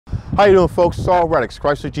How you doing, folks? Saul Reddix,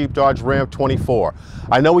 Chrysler Jeep Dodge Ram 24.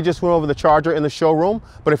 I know we just went over the Charger in the showroom,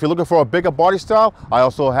 but if you're looking for a bigger body style, I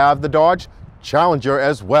also have the Dodge Challenger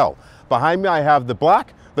as well. Behind me, I have the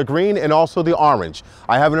black, the green, and also the orange.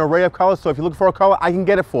 I have an array of colors, so if you're looking for a color, I can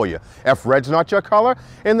get it for you. If red's not your color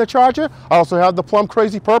in the Charger, I also have the plum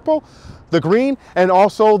crazy purple, the green, and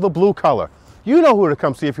also the blue color. You know who to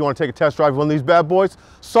come see if you want to take a test drive of one of these bad boys.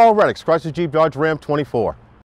 Saul Reddix, Chrysler Jeep Dodge Ram 24.